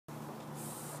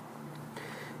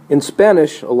In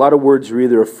Spanish, a lot of words are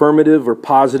either affirmative or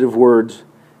positive words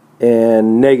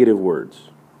and negative words.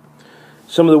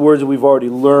 Some of the words that we've already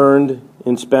learned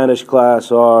in Spanish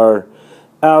class are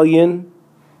alguien,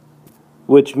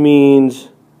 which means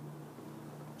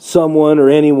someone or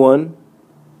anyone,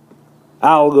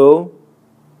 algo,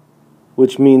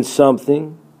 which means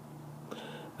something,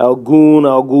 algún,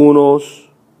 algunos,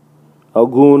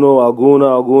 alguno, alguna,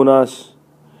 algunas,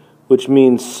 which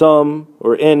means some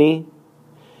or any,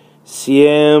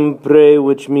 siempre,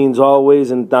 which means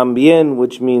always, and también,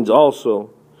 which means also.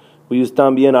 We use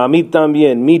también, a mí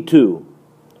también, me too,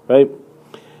 right?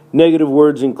 Negative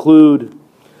words include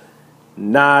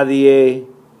nadie,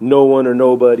 no one or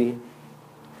nobody,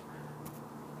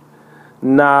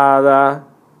 nada,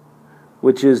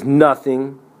 which is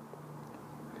nothing,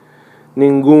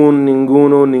 ningún,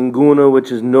 ninguno, ninguna,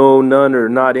 which is no, none, or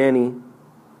not any,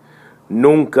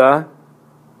 nunca,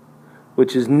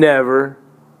 which is never,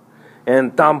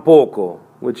 and tampoco,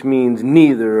 which means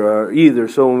neither or either.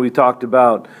 So when we talked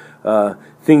about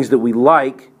things that we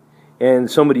like, and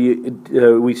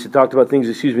we talked about things,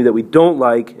 that we don't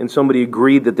like, and somebody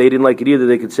agreed that they didn't like it either,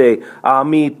 they could say, a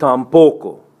mí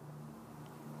tampoco.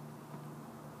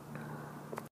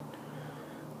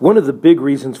 One of the big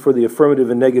reasons for the affirmative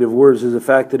and negative words is the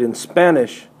fact that in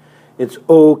Spanish, it's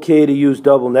okay to use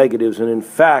double negatives, and in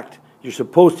fact, you're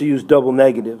supposed to use double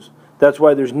negatives. That's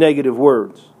why there's negative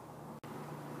words.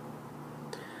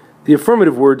 The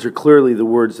affirmative words are clearly the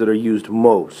words that are used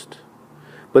most.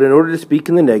 But in order to speak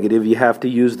in the negative, you have to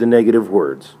use the negative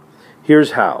words.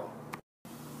 Here's how.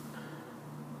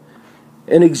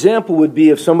 An example would be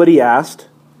if somebody asked,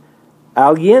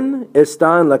 ¿Alguien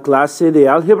está en la clase de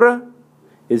álgebra?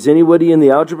 Is anybody in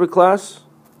the algebra class?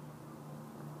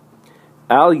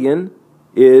 Alguien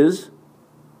is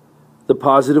the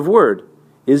positive word.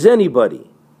 Is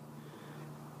anybody?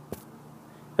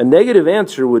 A negative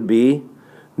answer would be,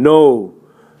 no,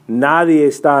 nadie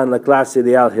está en la clase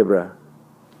de álgebra.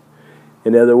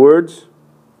 In other words,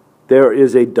 there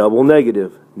is a double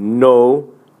negative.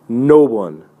 No, no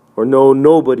one, or no,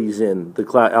 nobody's in the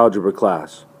algebra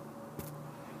class.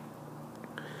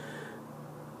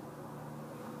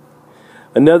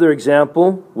 Another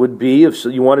example would be if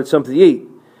you wanted something to eat.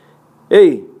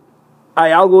 Hey,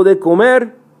 ¿hay algo de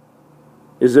comer?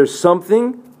 Is there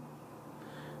something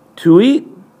to eat?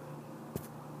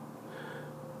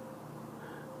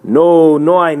 No,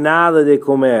 no hay nada de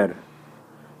comer.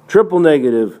 Triple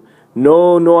negative.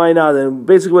 No, no hay nada. And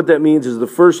basically what that means is the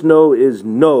first no is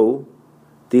no,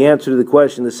 the answer to the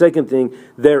question. The second thing,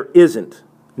 there isn't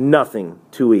nothing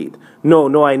to eat. No,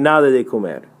 no hay nada de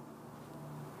comer.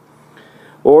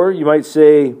 Or you might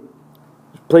say,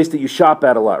 place that you shop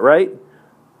at a lot, right?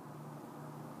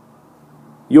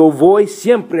 Yo voy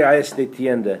siempre a esta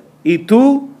tienda. ¿Y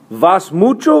tú vas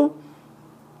mucho?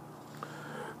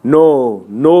 No,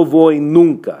 no voy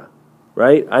nunca,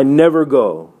 right? I never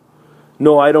go.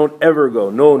 No, I don't ever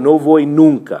go. No, no voy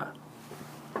nunca.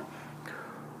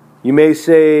 You may ask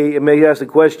the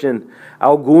question,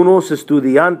 ¿Algunos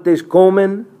estudiantes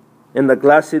comen en la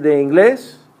clase de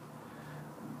inglés?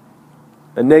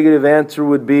 A negative answer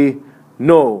would be,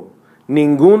 no,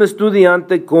 ningún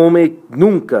estudiante come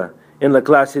nunca en la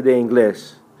clase de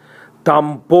inglés.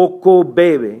 Tampoco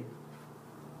bebe.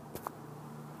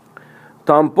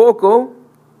 Tampoco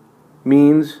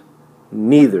means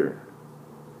neither.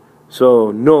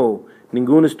 So, no,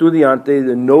 ningún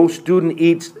estudiante, no student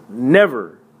eats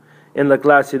never en la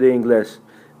clase de inglés.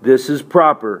 This is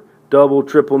proper. Double,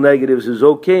 triple negatives is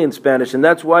okay in Spanish, and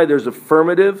that's why there's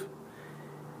affirmative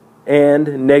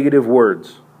and negative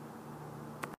words.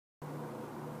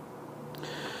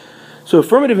 So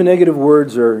affirmative and negative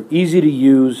words are easy to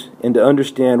use and to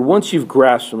understand once you've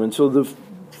grasped them. And so the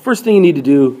first thing you need to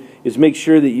do is make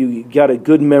sure that you got a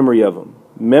good memory of them.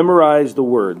 Memorize the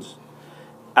words.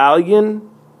 Alguien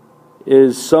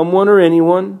is someone or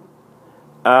anyone.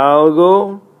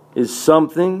 Algo is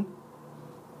something.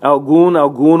 Algún,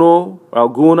 alguno,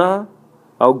 alguna.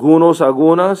 Algunos,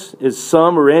 algunas is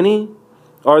some or any.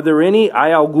 Are there any?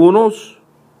 Hay algunos.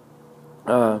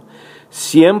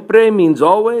 Siempre means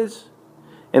always.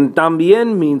 And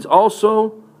también means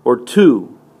also or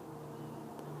too.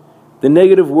 The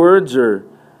negative words are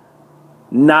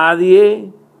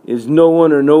nadie is no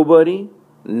one or nobody.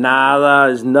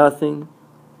 Nada is nothing.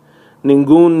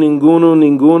 Ningún, ninguno,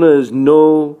 ninguna is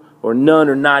no or none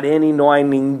or not any. No hay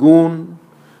ningún.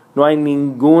 No hay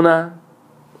ninguna.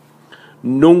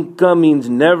 Nunca means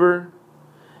never.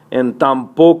 And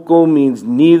tampoco means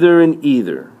neither and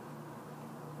either.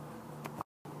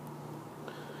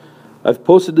 I've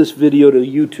posted this video to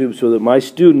YouTube so that my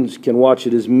students can watch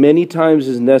it as many times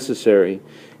as necessary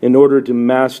in order to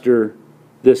master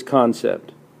this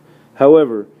concept.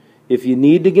 However, if you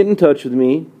need to get in touch with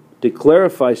me to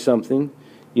clarify something,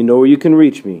 you know where you can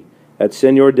reach me, at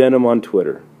Senor Denim on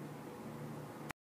Twitter.